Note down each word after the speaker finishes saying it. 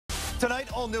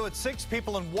Tonight, all new at 6,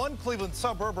 people in one Cleveland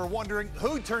suburb are wondering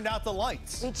who turned out the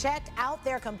lights. We checked out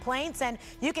their complaints, and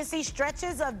you can see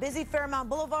stretches of busy Fairmount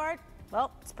Boulevard. Well,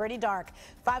 it's pretty dark.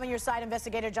 5 on your side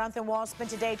investigator Jonathan Walsh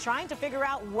spent today trying to figure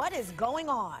out what is going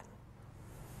on.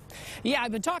 Yeah,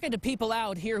 I've been talking to people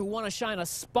out here who want to shine a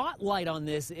spotlight on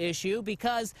this issue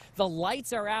because the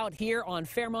lights are out here on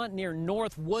Fairmount near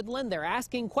North Woodland. They're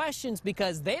asking questions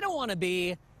because they don't want to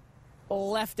be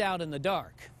left out in the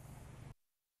dark.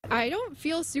 I don't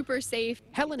feel super safe.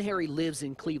 Helen Harry lives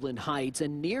in Cleveland Heights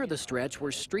and near the stretch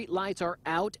where street lights are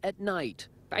out at night.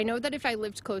 I know that if I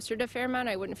lived closer to Fairmount,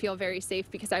 I wouldn't feel very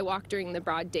safe because I walk during the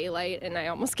broad daylight and I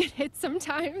almost get hit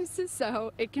sometimes,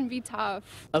 so it can be tough.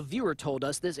 A viewer told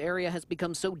us this area has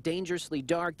become so dangerously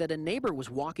dark that a neighbor was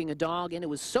walking a dog and it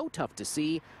was so tough to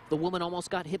see, the woman almost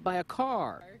got hit by a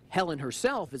car. Helen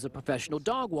herself is a professional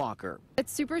dog walker.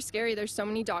 It's super scary. There's so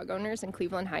many dog owners in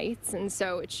Cleveland Heights, and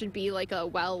so it should be like a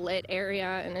well-lit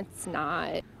area, and it's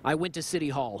not. I went to City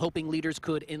Hall hoping leaders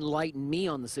could enlighten me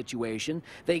on the situation.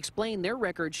 They explained their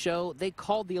records show they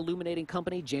called the illuminating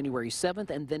company January 7th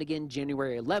and then again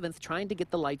January 11th trying to get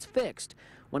the lights fixed.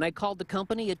 When I called the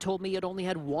company, it told me it only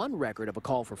had one record of a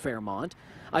call for Fairmount.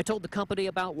 I told the company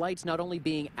about lights not only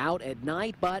being out at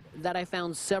night, but that I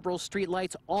found several street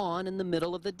lights on in the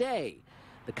middle of the day.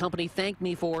 The company thanked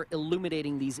me for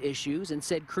illuminating these issues and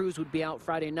said crews would be out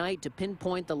Friday night to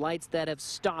pinpoint the lights that have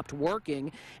stopped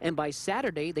working, and by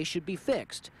Saturday they should be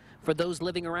fixed. For those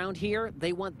living around here,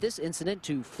 they want this incident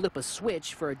to flip a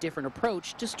switch for a different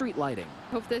approach to street lighting.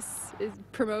 Hope this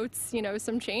promotes,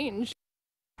 some change.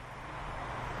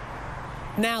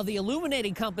 Now, the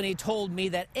illuminating company told me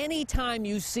that anytime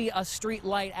you see a street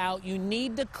light out, you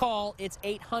need to call its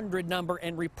 800 number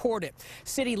and report it.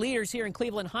 City leaders here in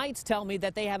Cleveland Heights tell me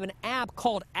that they have an app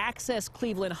called Access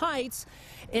Cleveland Heights,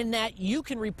 in that you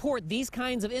can report these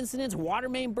kinds of incidents, water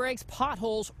main breaks,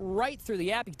 potholes, right through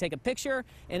the app. You can take a picture,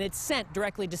 and it's sent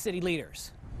directly to city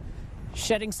leaders.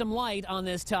 Shedding some light on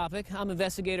this topic, I'm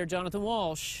investigator Jonathan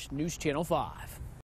Walsh, News Channel 5.